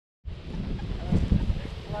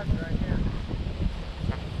right here.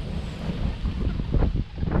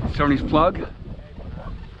 Sony's plug? Maybe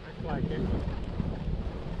not. Looks like it.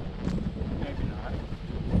 Maybe not.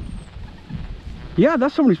 Yeah,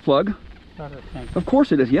 that's Sony's plug. Thought it think. Of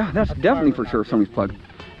course it is. Yeah, that's definitely for why sure we're not Sony's plug.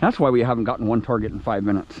 That's why we haven't gotten one target in 5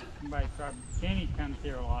 minutes. Somebody tried. Kenny comes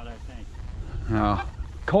here a lot, I think.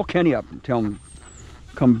 Call Kenny up and tell him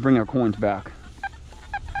come bring our coins back.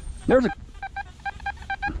 There's a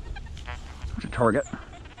target.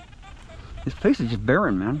 This place is just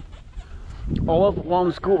barren, man. All up along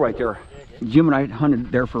the school right there. Jim and I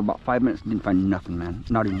hunted there for about 5 minutes and didn't find nothing, man.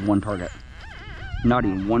 Not even one target. Not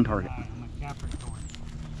even one target.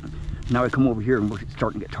 Now we come over here and we're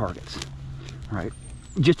starting to get targets. All right,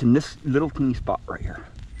 just in this little teeny spot right here.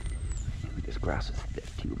 This grass is thick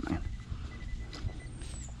too, man.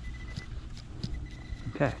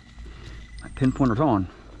 Okay, my pinpointer's on.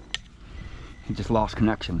 It just lost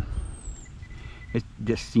connection. It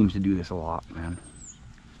just seems to do this a lot, man.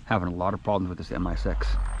 Having a lot of problems with this MI6.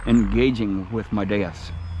 Engaging with my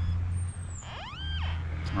Deus.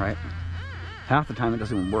 All right, half the time it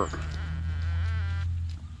doesn't even work.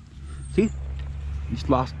 See? Just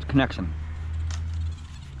lost connection.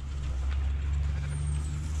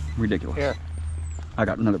 Ridiculous. Here. I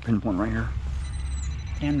got another pinpoint right here.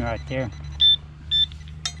 Pin right there.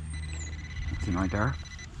 See right there?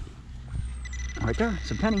 Right there,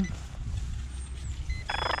 it's a penny.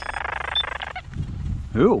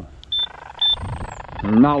 Ooh.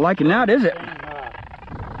 Not liking that, is it?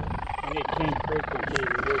 I need to change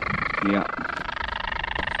frequency. Yeah.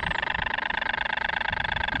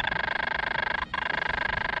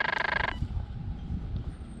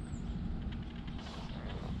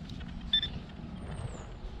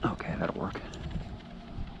 Okay, that'll work.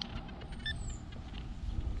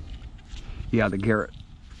 Yeah, the Garrett.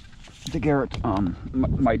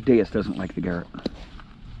 My Deus doesn't like the Garrett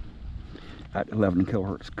at 11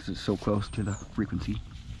 kilohertz because it's so close to the frequency.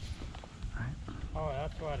 Right. Oh,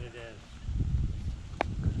 that's what it is.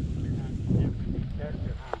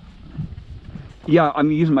 Yeah,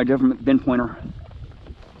 I'm using my different bin pointer.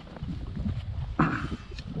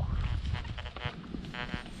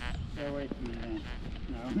 Stay away from me then.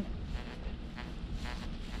 No.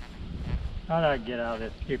 How do I get out of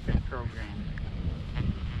this stupid program?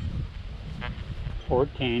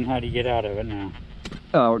 14, how do you get out of it now?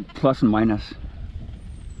 Plus and minus.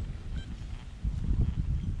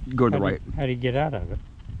 Go to the right. How do you get out of it?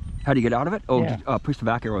 How do you get out of it? Oh, Yeah. push the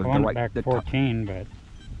back arrow. I The want right. back The 14, but...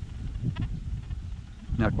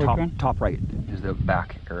 No, Which one? top right is the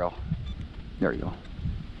back arrow. There you go.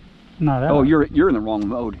 No, that Oh, one. you're in the wrong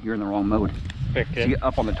mode. You're in the wrong mode. Fix it. See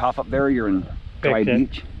up on the top up there, you're in dry Fix it.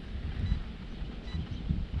 beach.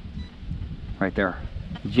 Right there.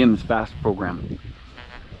 Jim's fast program.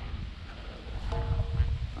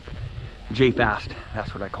 J Fast.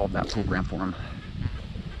 That's what I called that program for him.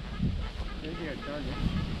 There's your target.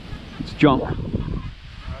 It's junk. I'll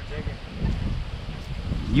dig it.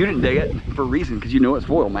 You didn't dig it for a reason, because you know it's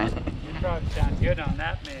foil, man. You probably sound good on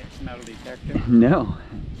that metal detector. No.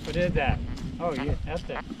 What is that? Oh, yeah, that's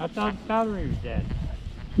it. I thought the battery was dead.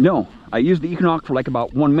 No. I used the Equinox for like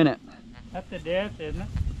about 1 minute. That's the death, isn't it?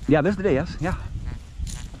 Yeah, this is the day, yes. Yeah.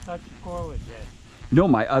 I thought your coil was dead. No,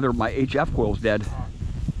 my HF coil's dead. Oh.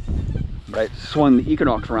 But I swung the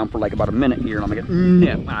Equinox around for like about a minute here, and I'm like,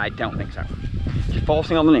 no, I don't think so. Just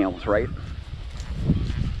focusing on the nails, right?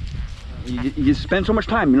 You spend so much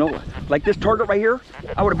time, you know, like this target right here,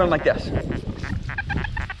 I would have been like this.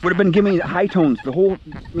 Would have been giving me the high tones the whole,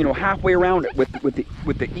 you know, halfway around it with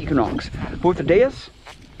the Equinox. But with the Deus,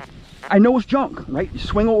 I know it's junk, right? You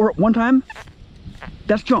swing over it one time,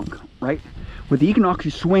 that's junk, right? With the Equinox,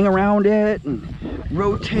 you swing around it and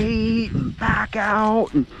rotate and back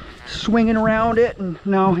out and swinging around it, and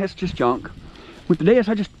no, it's just junk. With the Deus,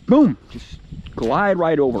 I just, boom, just glide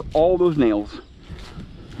right over all those nails.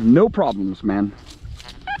 No problems, man.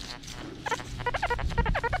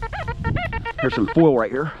 Here's some foil right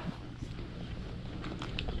here.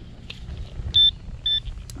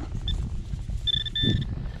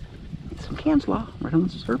 Some can slaw right on the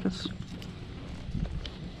surface.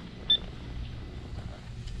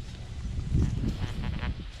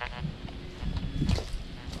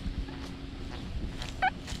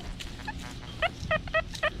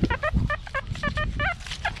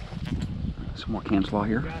 Some more can slaw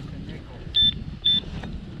here.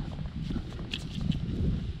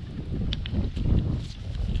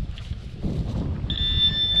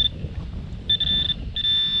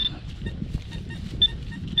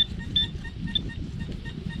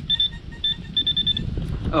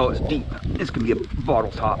 Oh, it's deep. This could be a bottle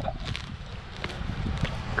top.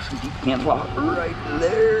 Some deep cancel right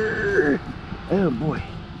there. Oh boy.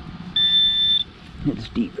 It's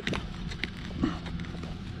deep.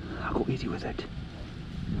 I'll go easy with it.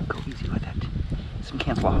 Go easy with it. Some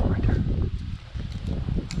cancel out right there.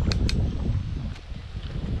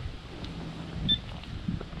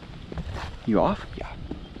 You off? Yeah.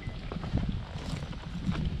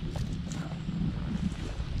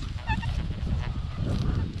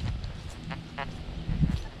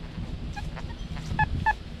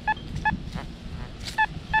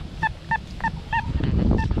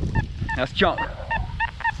 That's junk.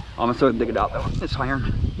 I'm gonna still dig it out though. It's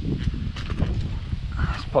iron.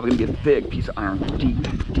 It's probably gonna be a big piece of iron. Deep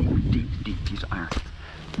piece of iron.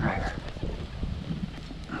 Right here.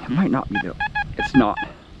 It might not be though. It's not.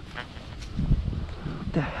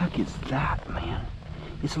 What the heck is that, man?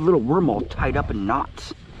 It's a little worm all tied up in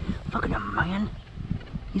knots. Look at him, man.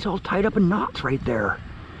 He's all tied up in knots right there.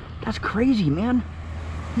 That's crazy, man.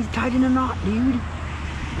 He's tied in a knot, dude.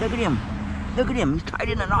 Look at him. Look at him. He's tied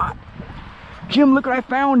in a knot. Jim, look what I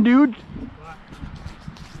found, dude.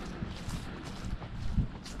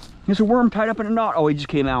 There's a worm tied up in a knot. Oh, he just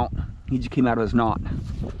came out. He just came out of his knot.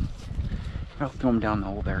 I'll throw him down the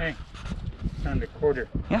hole there. Hey, found a quarter.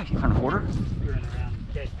 Yeah, you found a quarter? Screwing around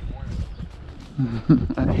catching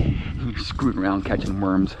worms. You're screwing around catching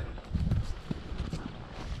worms.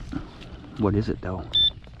 What is it, though?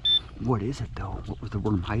 What is it, though? What was the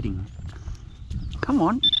worm hiding? Come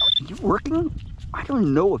on. Are you working? I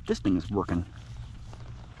don't know if this thing is working.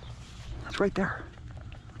 It's right there.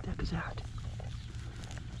 What the heck is that?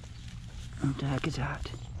 What the heck is that?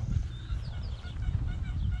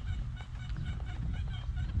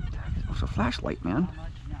 Oh, it's a flashlight, man.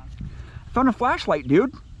 I found a flashlight,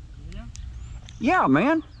 dude. Yeah,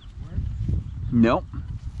 man. Nope.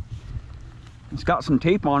 It's got some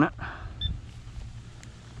tape on it.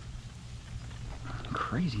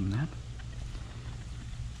 Crazy, man.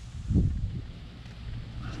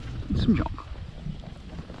 Some junk.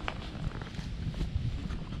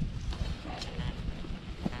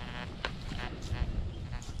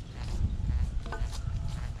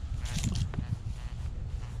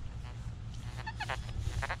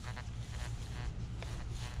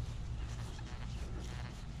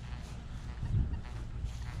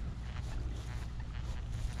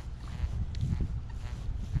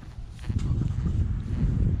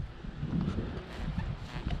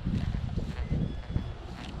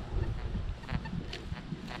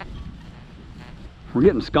 We're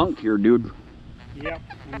getting skunked here, dude. Yep,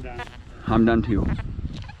 I'm done. I'm done too.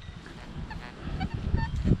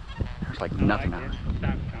 There's like nothing out.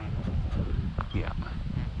 Yeah.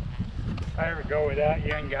 If I ever go without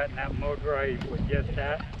you and got in that mode where I was just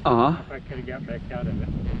at, Uh-huh. if I could have got back out of it.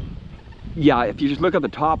 Yeah, if you just look at the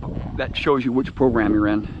top, that shows you which program you're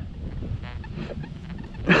in.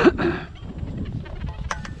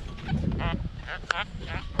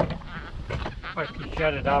 If you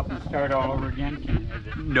shut it off and start all over again, is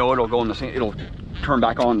it? No, it'll go in the same, it'll turn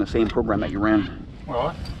back on the same program that you're in.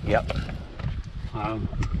 Well, Yep.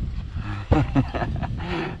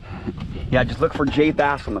 Yeah, just look for J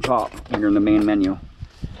Bass on the top when you're in the main menu.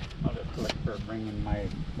 I'll just look for bringing my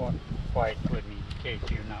wife with me in case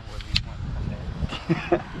you're not with me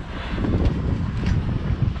one day.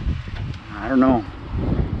 I don't know.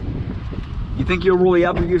 You think you'll really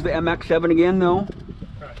ever use the MX-7 again, though?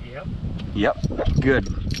 Yep. Yep, good.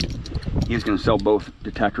 He was gonna sell both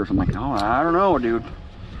detectors. I'm like, oh, I don't know, dude.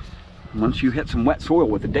 Once you hit some wet soil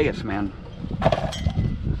with the Deus, man.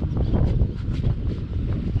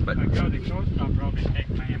 But If I go to the coast, I'll probably take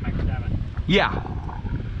my MX-7. yeah.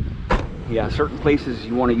 Yeah, certain places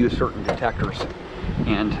you want to use certain detectors.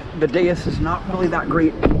 And the Deus is not really that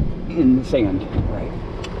great in the sand, right?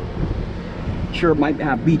 Sure, it might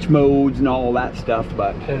have beach modes and all that stuff,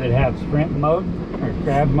 but... Does it have shrimp mode or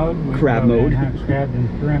crab mode? Crab mode. Crab and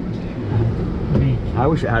shrimp. Beach. I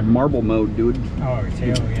wish it had marble mode, dude. Oh,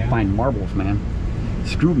 yeah. Find marbles, man.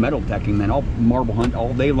 Screw metal detecting, man. I'll marble hunt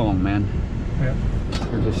all day long, man. Yep.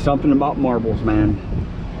 There's just something about marbles, man.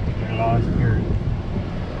 You're lost here.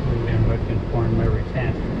 We've been looking for them ever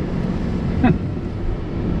since.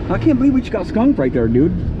 I can't believe we just got skunked right there,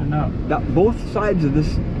 dude. I know. That both sides of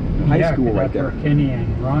this high school right there. Kenny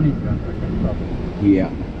and Ronnie's been looking trouble. Yeah.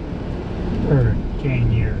 For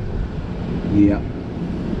 10 years. Yeah.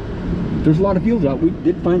 There's a lot of fields out. We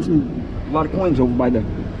did find a lot of coins over by the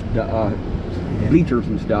bleachers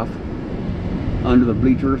and stuff. Under the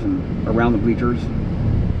bleachers and around the bleachers.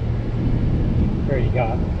 Where you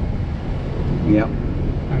got? Yep.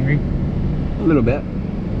 Hungry? A little bit.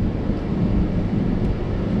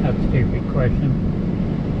 That's a stupid question.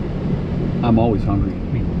 I'm always hungry.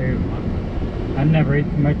 Me too. I've never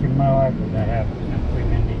eaten so much in my life as I have since we've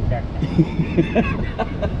been detecting.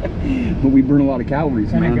 But we burn a lot of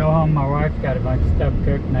calories, When man. I go home, my wife's got a bunch of stuff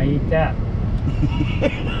cooked and I eat that.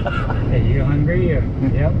 Hey, you hungry?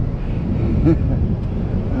 Yep.